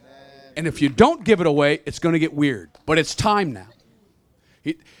 And if you don't give it away, it's going to get weird. But it's time now.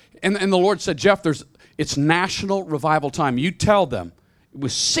 And the Lord said, Jeff, it's national revival time. You tell them. It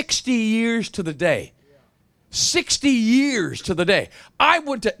was 60 years to the day. 60 years to the day.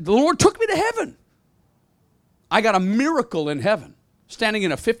 The Lord took me to heaven. I got a miracle in heaven, standing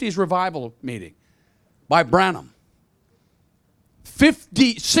in a 50s revival meeting by Branham.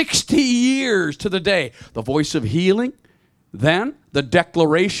 60 years to the day. The voice of healing, then the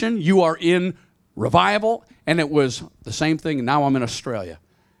declaration, you are in revival, and it was the same thing, and now I'm in Australia.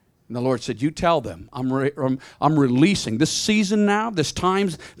 And the Lord said, you tell them, I'm releasing this season now, this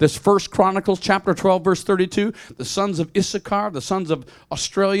 1 Chronicles chapter 12, verse 32, the sons of Issachar, the sons of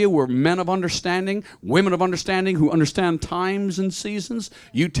Australia were men of understanding, women of understanding who understand times and seasons.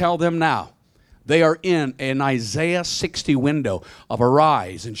 You tell them now. They are in an Isaiah 60 window of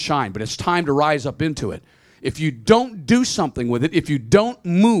arise and shine, but it's time to rise up into it. If you don't do something with it, if you don't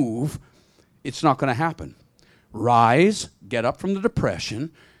move, it's not going to happen. Rise, get up from the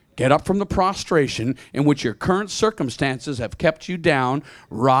depression, get up from the prostration in which your current circumstances have kept you down.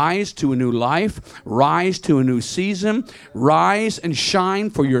 Rise to a new life. Rise to a new season. Rise and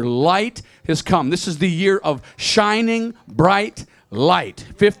shine, for your light has come. This is the year of shining bright light.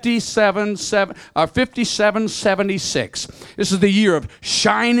 5776. This is the year of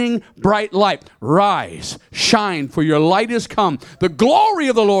shining bright light. Rise, shine, for your light has come. The glory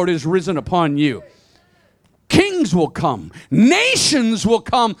of the Lord is risen upon you. Kings will come. Nations will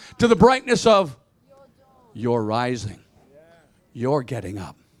come to the brightness of your rising. You're getting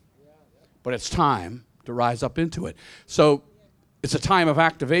up. But it's time to rise up into it. So it's a time of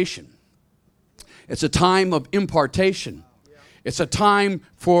activation. It's a time of impartation. It's a time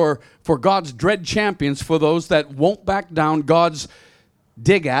for God's dread champions, for those that won't back down, God's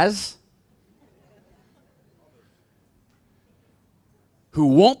diggers, who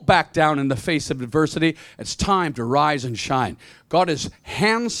won't back down in the face of adversity. It's time to rise and shine. God has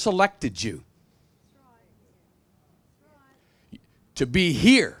hand-selected you to be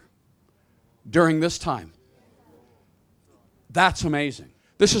here during this time. That's amazing.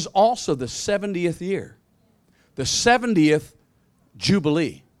 This is also the 70th year, the 70th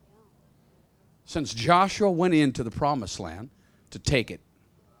Jubilee, since Joshua went into the promised land to take it.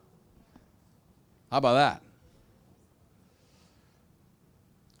 How about that?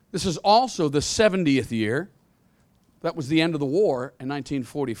 This is also the 70th year. That was the end of the war in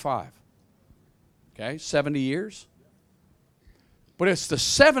 1945. Okay, 70 years. But it's the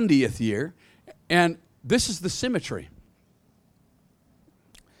 70th year, and this is the symmetry.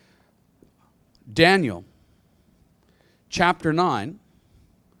 Daniel chapter 9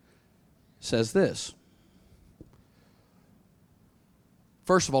 says this.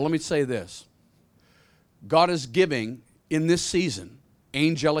 First of all, let me say this. God is giving in this season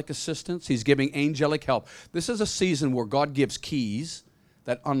angelic assistance. He's giving angelic help. This is a season where God gives keys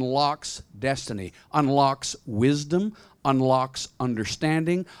that unlocks destiny, unlocks wisdom, unlocks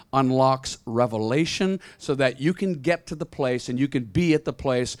understanding, unlocks revelation, so that you can get to the place and you can be at the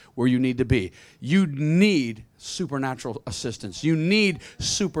place where you need to be. You need supernatural assistance. You need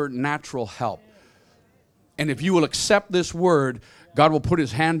supernatural help. And if you will accept this word, God will put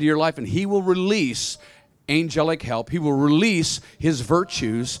his hand to your life and he will release angelic help. He will release his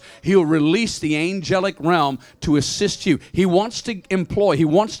virtues. He will release the angelic realm to assist you. He wants to he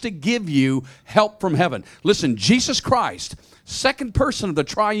wants to give you help from heaven. Listen, Jesus Christ, second person of the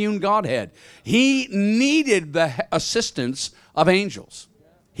triune Godhead, he needed the assistance of angels.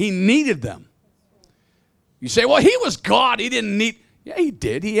 He needed them. You say, well, he was God. He didn't need. Yeah, he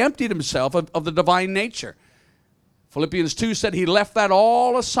did. He emptied himself of the divine nature. Philippians 2 said he left that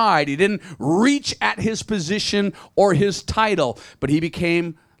all aside. He didn't reach at his position or his title, but he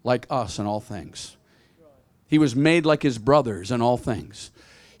became like us in all things. He was made like his brothers in all things.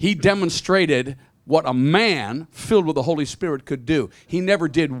 He demonstrated what a man filled with the Holy Spirit could do. He never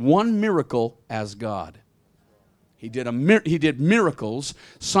did one miracle as God. He did miracles,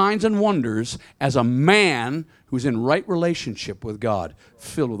 signs and wonders as a man who's in right relationship with God,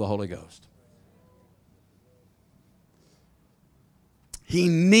 filled with the Holy Ghost. He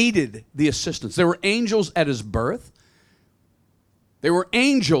needed the assistance. There were angels at his birth. There were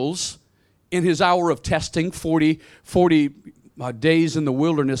angels in his hour of testing, 40 days in the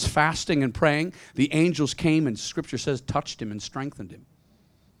wilderness fasting and praying. The angels came and Scripture says touched him and strengthened him.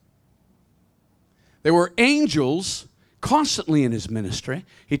 There were angels constantly in his ministry.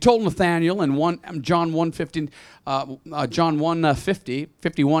 He told Nathanael in John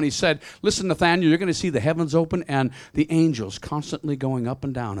 51, he said, listen, Nathanael, you're going to see the heavens open and the angels constantly going up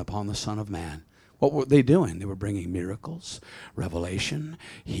and down upon the Son of Man. What were they doing? They were bringing miracles, revelation,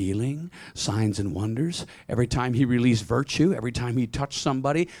 healing, signs and wonders. Every time he released virtue, every time he touched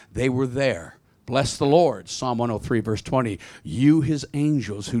somebody, they were there. Bless the Lord, Psalm 103, verse 20. You, his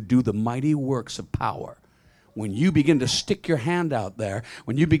angels, who do the mighty works of power. When you begin to stick your hand out there,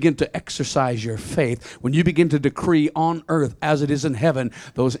 when you begin to exercise your faith, when you begin to decree on earth as it is in heaven,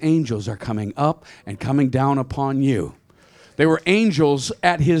 those angels are coming up and coming down upon you. They were angels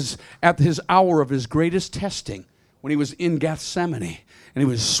at his hour of his greatest testing, when he was in Gethsemane and he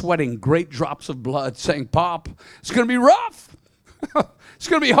was sweating great drops of blood, saying, Pop, it's going to be rough. It's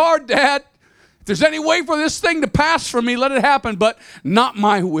going to be hard, Dad. If there's any way for this thing to pass from me, let it happen, but not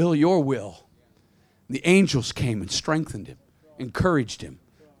my will, your will. The angels came and strengthened him, encouraged him.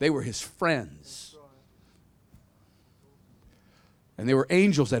 They were his friends. And they were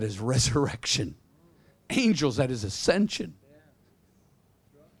angels at his resurrection, angels at his ascension.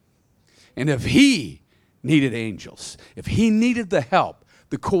 And if he needed angels, if he needed the help,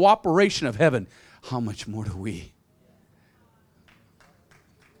 the cooperation of heaven, how much more do we?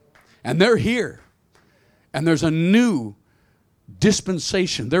 And they're here. And there's a new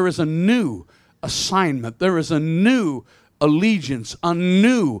dispensation. There is a new assignment. There is a new allegiance, a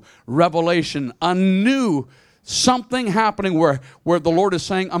new revelation, a new something happening where the Lord is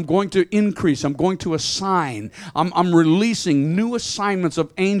saying, I'm going to increase, I'm going to assign, I'm releasing new assignments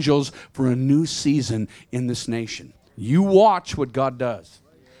of angels for a new season in this nation. You watch what God does.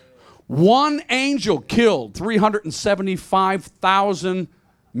 One angel killed 375,000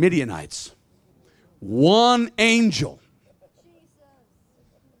 Midianites. One angel.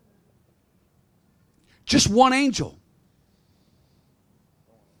 Just one angel.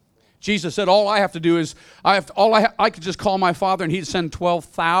 Jesus said, all I have to do is, I could just call my Father and he'd send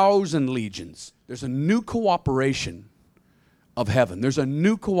 12,000 legions. There's a new cooperation of heaven. There's a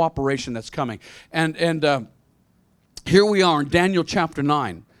new cooperation that's coming. And here we are in Daniel chapter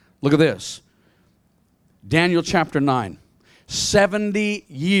 9. Look at this. Daniel chapter 9. 70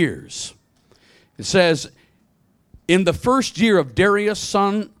 years. It says, in the first year of Darius,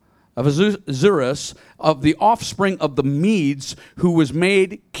 son of Ahasuerus, of the offspring of the Medes, who was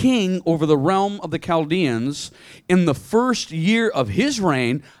made king over the realm of the Chaldeans, in the first year of his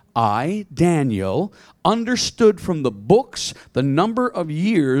reign, I, Daniel, understood from the books the number of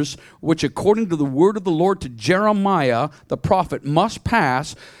years which, according to the word of the Lord to Jeremiah the prophet, must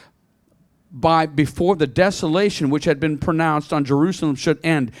pass by before the desolation which had been pronounced on Jerusalem should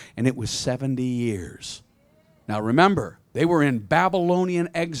end. And it was 70 years. Now remember, they were in Babylonian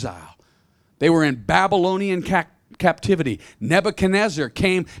exile. They were in Babylonian captivity. Nebuchadnezzar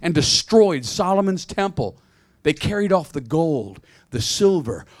came and destroyed Solomon's temple. They carried off the gold, the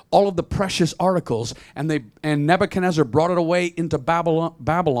silver, all of the precious articles, and Nebuchadnezzar brought it away into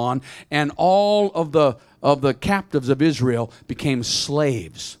Babylon, and all of the captives of Israel became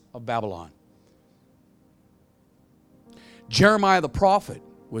slaves of Babylon. Jeremiah the prophet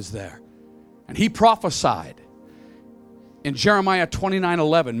was there, and he prophesied in Jeremiah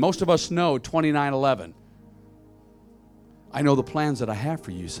 29:11. Most of us know 29:11. I know the plans that I have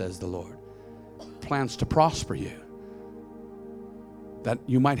for you, says the Lord. Plans to prosper you, that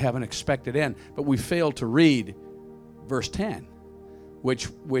you might have an expected end. But we fail to read verse 10, which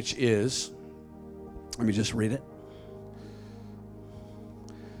is, let me just read it.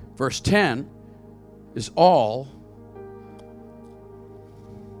 Verse 10 is all,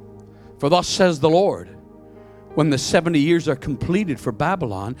 for thus says the Lord, when the 70 years are completed for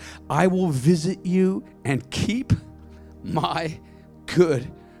Babylon, I will visit you and keep my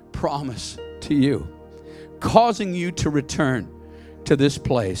good promise to you, causing you to return to this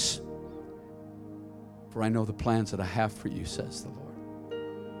place. For I know the plans that I have for you, says the Lord.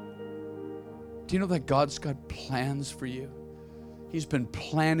 Do you know that God's got plans for you? He's been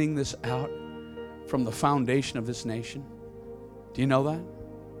planning this out from the foundation of this nation. Do you know that?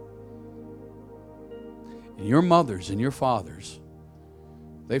 And your mothers and your fathers,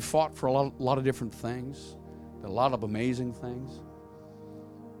 they fought for a lot of different things, a lot of amazing things.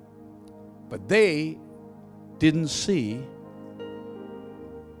 But they didn't see,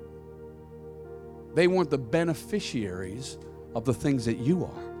 they weren't the beneficiaries of the things that you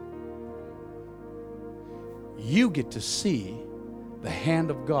are. You get to see the hand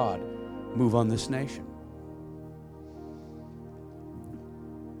of God move on this nation.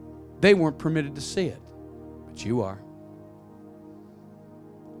 They weren't permitted to see it, but you are.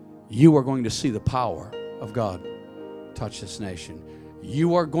 You are going to see the power of God touch this nation.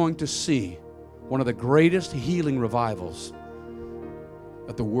 You are going to see one of the greatest healing revivals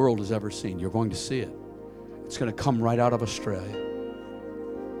that the world has ever seen. You're going to see it. It's going to come right out of Australia.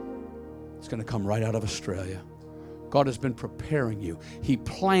 It's going to come right out of Australia. God has been preparing you. He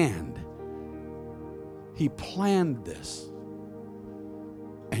planned this.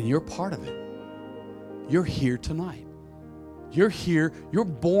 And you're part of it. You're here tonight. You're here. You're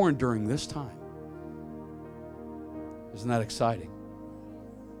born during this time. Isn't that exciting?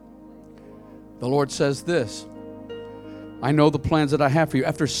 The Lord says this, I know the plans that I have for you.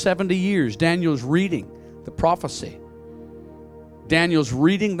 After 70 years, Daniel's reading the prophecy. Daniel's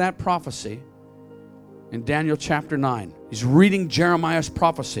reading that prophecy in Daniel chapter 9. He's reading Jeremiah's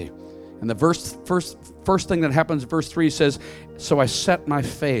prophecy. And the first thing that happens, verse 3 says, so I set my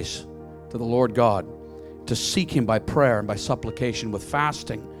face to the Lord God to seek him by prayer and by supplication with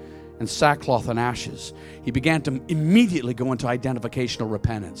fasting and sackcloth and ashes. He began to immediately go into identificational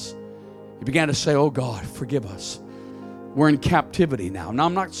repentance. He began to say, oh God, forgive us. We're in captivity now. Now,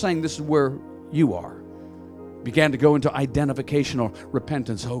 I'm not saying this is where you are. He began to go into identificational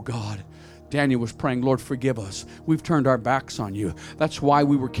repentance. Oh God. Daniel was praying, Lord, forgive us. We've turned our backs on you. That's why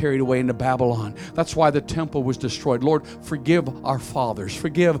we were carried away into Babylon. That's why the temple was destroyed. Lord, forgive our fathers.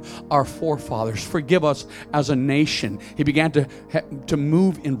 Forgive our forefathers. Forgive us as a nation. He began to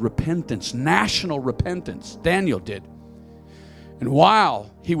move in repentance, national repentance. Daniel did. And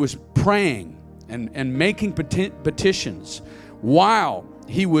while he was praying and making petitions, while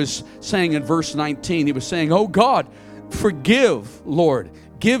he was saying in verse 19, he was saying, oh God, forgive, Lord.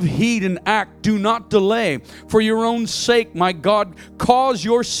 Give heed and act. Do not delay. For your own sake, my God, cause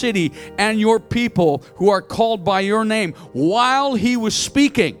your city and your people who are called by your name. While he was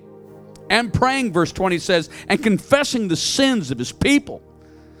speaking and praying, verse 20 says, and confessing the sins of his people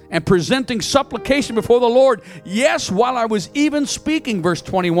and presenting supplication before the Lord. Yes, while I was even speaking, verse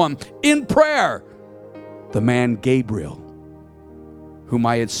 21, in prayer, the man Gabriel, whom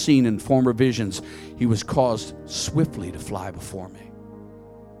I had seen in former visions, he was caused swiftly to fly before me.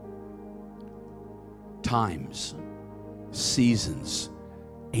 Times, seasons,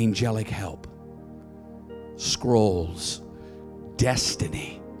 angelic help, scrolls,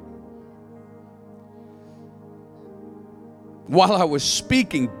 destiny. While I was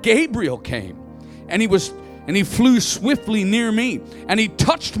speaking, Gabriel came, and he flew swiftly near me, and he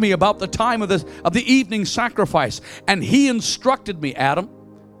touched me about the time of the evening sacrifice, and he instructed me, Adam,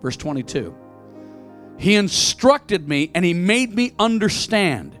 verse 22. He instructed me, and he made me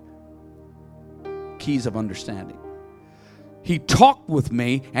understand. Keys of understanding. He talked with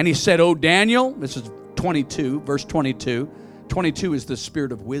me and he said, oh Daniel, this is 22, verse 22. 22 is the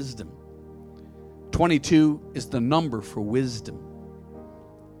spirit of wisdom. 22 is the number for wisdom.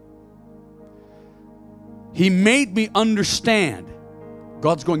 He made me understand.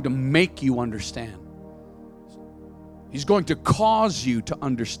 God's going to make you understand. He's going to cause you to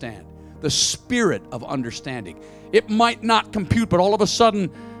understand. The spirit of understanding. It might not compute, but all of a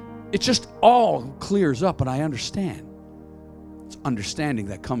sudden, it just all clears up and I understand. It's understanding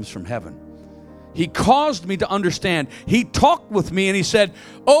that comes from heaven. He caused me to understand. He talked with me and he said,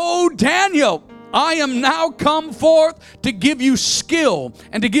 oh Daniel, I am now come forth to give you skill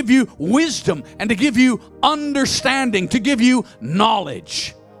and to give you wisdom and to give you understanding, to give you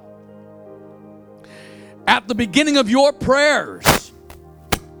knowledge. At the beginning of your prayers,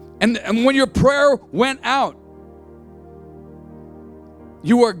 and when your prayer went out,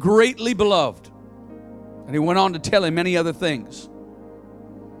 you are greatly beloved. And he went on to tell him many other things.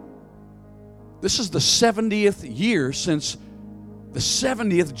 This is the 70th year since the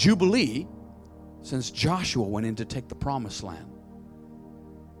 70th Jubilee since Joshua went in to take the promised land.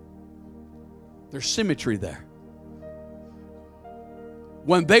 There's symmetry there.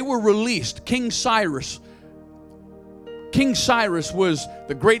 When they were released, King Cyrus was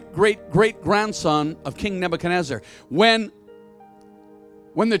the great-great-great-grandson of King Nebuchadnezzar. When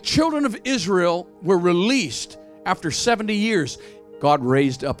the children of Israel were released after 70 years, God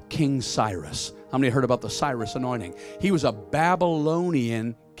raised up King Cyrus. How many heard about the Cyrus anointing? He was a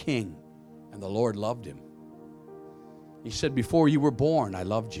Babylonian king, and the Lord loved him. He said, before you were born, I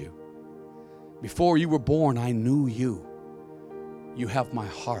loved you. Before you were born, I knew you. You have my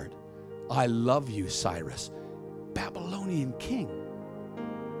heart. I love you, Cyrus. Babylonian king.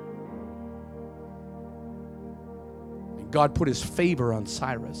 God put his favor on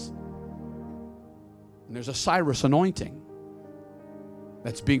Cyrus. And there's a Cyrus anointing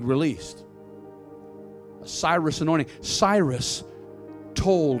that's being released. A Cyrus anointing. Cyrus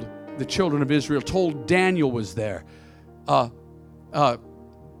told the children of Israel, told Daniel was there.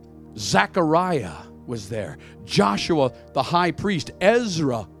 Zechariah was there. Joshua, the high priest,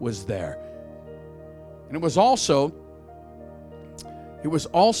 Ezra was there. And it was also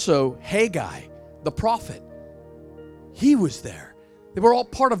Haggai, the prophet. He was there. They were all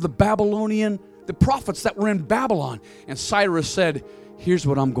part of the prophets that were in Babylon. And Cyrus said, here's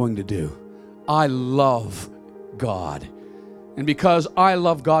what I'm going to do. I love God. And because I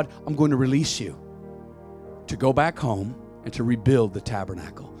love God, I'm going to release you to go back home and to rebuild the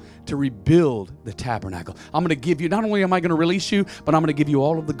tabernacle. To rebuild the tabernacle. I'm going to give you, not only am I going to release you, but I'm going to give you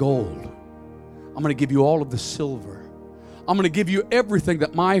all of the gold. I'm going to give you all of the silver. I'm going to give you everything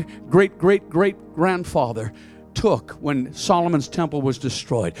that my great-great-great-grandfather took when Solomon's temple was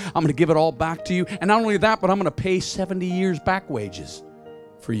destroyed. I'm going to give it all back to you. And not only that, but I'm going to pay 70 years back wages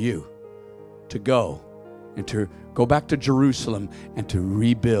for you to go and to go back to Jerusalem and to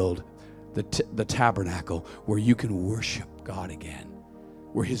rebuild the tabernacle where you can worship God again,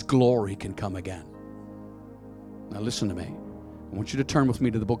 where His glory can come again. Now listen to me. I want you to turn with me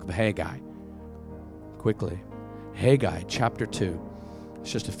to the book of Haggai. Quickly. Haggai chapter 2.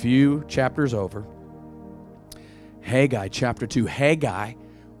 It's just a few chapters over. Haggai chapter 2. Haggai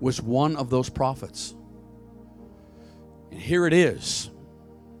was one of those prophets. And here it is.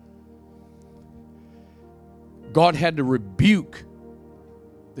 God had to rebuke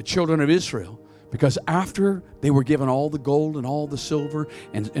the children of Israel because after they were given all the gold and all the silver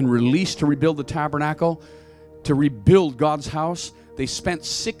and released to rebuild the tabernacle, to rebuild God's house, they spent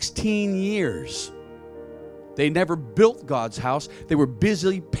 16 years. They never built God's house. They were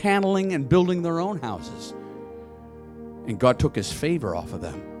busy paneling and building their own houses. And God took His favor off of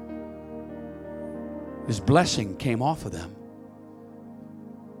them. His blessing came off of them.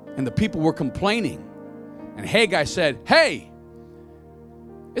 And the people were complaining. And Haggai said, hey,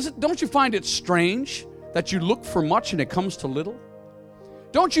 don't you find it strange that you look for much and it comes to little?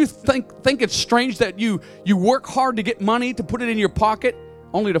 Don't you think it's strange that you work hard to get money to put it in your pocket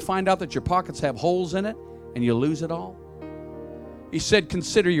only to find out that your pockets have holes in it and you lose it all? He said,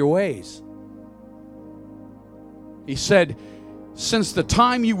 consider your ways. He said, since the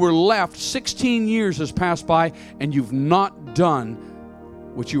time you were left, 16 years has passed by and you've not done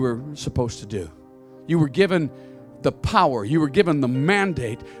what you were supposed to do. You were given the power, you were given the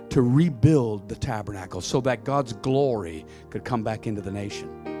mandate to rebuild the tabernacle so that God's glory could come back into the nation.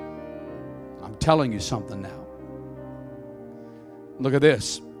 I'm telling you something now. Look at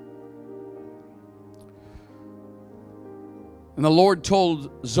this. And the Lord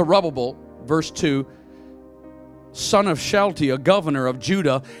told Zerubbabel, verse 2, son of Shealtiel, governor of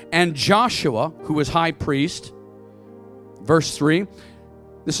Judah, and Joshua, who was high priest, verse 3,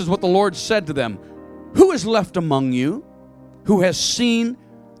 this is what the Lord said to them. Who is left among you who has seen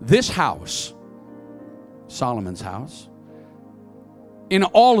this house, Solomon's house, in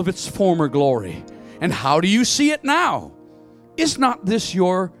all of its former glory? And how do you see it now? Is this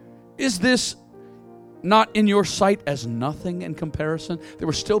not in your sight as nothing in comparison? There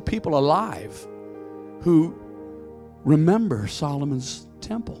were still people alive who remember Solomon's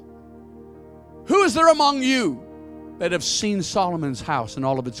temple. Who is there among you that have seen Solomon's house in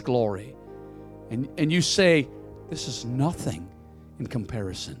all of its glory? And you say, this is nothing in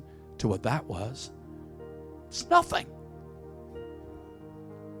comparison to what that was. It's nothing.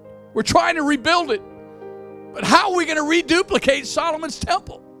 We're trying to rebuild it. But how are we going to reduplicate Solomon's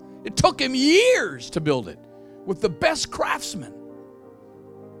temple? It took him years to build it with the best craftsmen.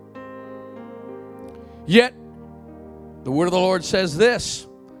 Yet, the word of the Lord says this,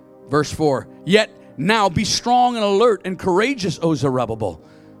 verse 4, yet now be strong and alert and courageous, O Zerubbabel.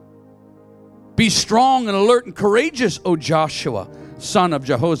 Be strong and alert and courageous, O Joshua, son of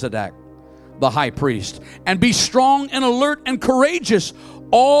Jehozadak, the high priest. And be strong and alert and courageous,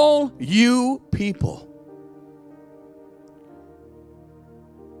 all you people.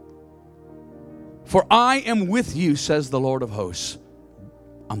 For I am with you, says the Lord of hosts.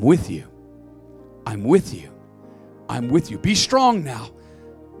 I'm with you. I'm with you. I'm with you. Be strong now.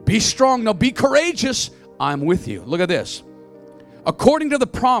 Be strong now. Be courageous. I'm with you. Look at this. According to the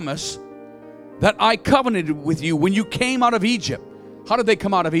promise that I covenanted with you when you came out of Egypt. How did they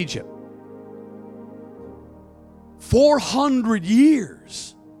come out of Egypt? 400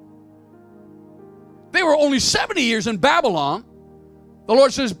 years. They were only 70 years in Babylon. The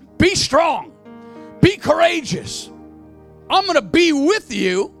Lord says, be strong. Be courageous. I'm going to be with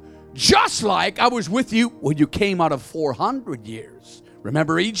you just like I was with you when you came out of 400 years.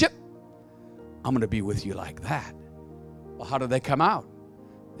 Remember Egypt? I'm going to be with you like that. Well, how did they come out?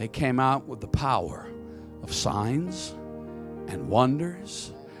 They came out with the power of signs and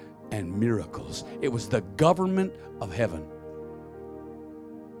wonders and miracles. It was the government of heaven.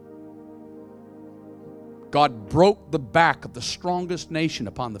 God broke the back of the strongest nation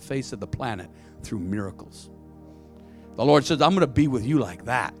upon the face of the planet through miracles. The Lord says, I'm going to be with you like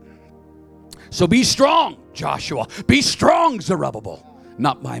that. So be strong, Joshua. Be strong, Zerubbabel.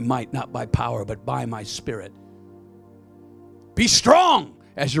 Not by might, not by power, but by my Spirit. Be strong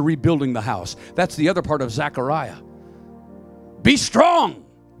as you're rebuilding the house. That's the other part of Zechariah. Be strong.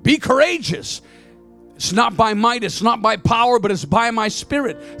 Be courageous. It's not by might, it's not by power, but it's by my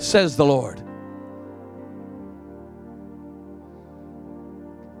Spirit, says the Lord.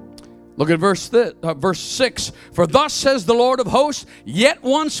 Look at verse 6. For thus says the Lord of hosts, yet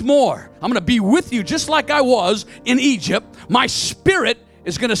once more, I'm going to be with you just like I was in Egypt. My Spirit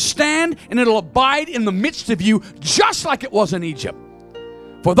is going to stand and it'll abide in the midst of you just like it was in Egypt.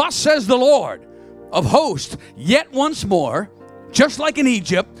 For thus says the Lord of hosts, yet once more, just like in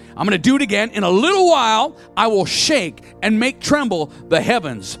Egypt, I'm going to do it again. In a little while, I will shake and make tremble the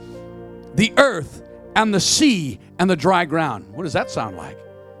heavens, the earth, and the sea, and the dry ground. What does that sound like?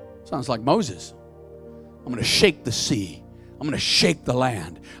 Sounds like Moses. I'm going to shake the sea. I'm going to shake the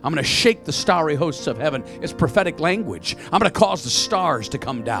land. I'm going to shake the starry hosts of heaven. It's prophetic language. I'm going to cause the stars to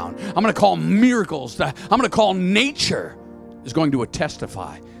come down. I'm going to call miracles. I'm going to call nature is going to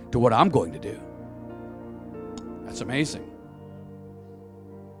testify to what I'm going to do. That's amazing.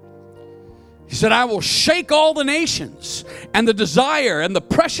 He said, I will shake all the nations, and the desire and the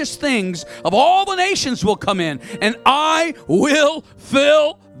precious things of all the nations will come in, and I will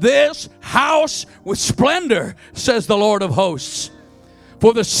fill this house with splendor, says the Lord of hosts.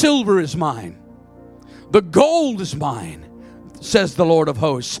 For the silver is mine, the gold is mine, says the Lord of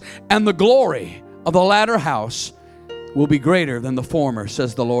hosts, and the glory of the latter house will be greater than the former,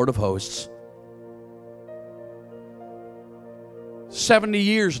 says the Lord of hosts. 70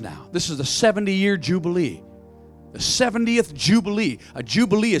 years now. This is the 70-year Jubilee. The 70th Jubilee. A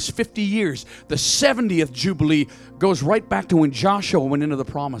Jubilee is 50 years. The 70th Jubilee goes right back to when Joshua went into the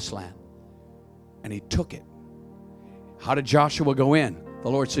Promised Land. And he took it. How did Joshua go in? The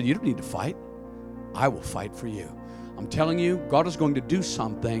Lord said, you don't need to fight. I will fight for you. I'm telling you, God is going to do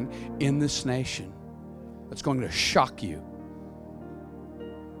something in this nation that's going to shock you.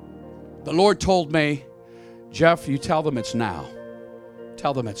 The Lord told me, Jeff, you tell them it's now.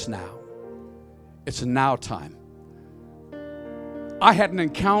 Tell them it's now. It's a now time. I had an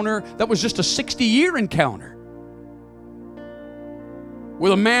encounter that was just a 60-year encounter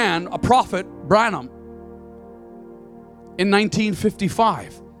with a man, a prophet, Branham, in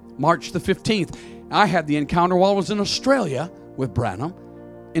 1955, March the 15th. I had the encounter while I was in Australia with Branham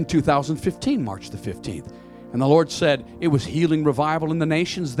in 2015, March the 15th. And the Lord said it was healing revival in the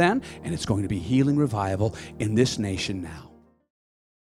nations then, and it's going to be healing revival in this nation now.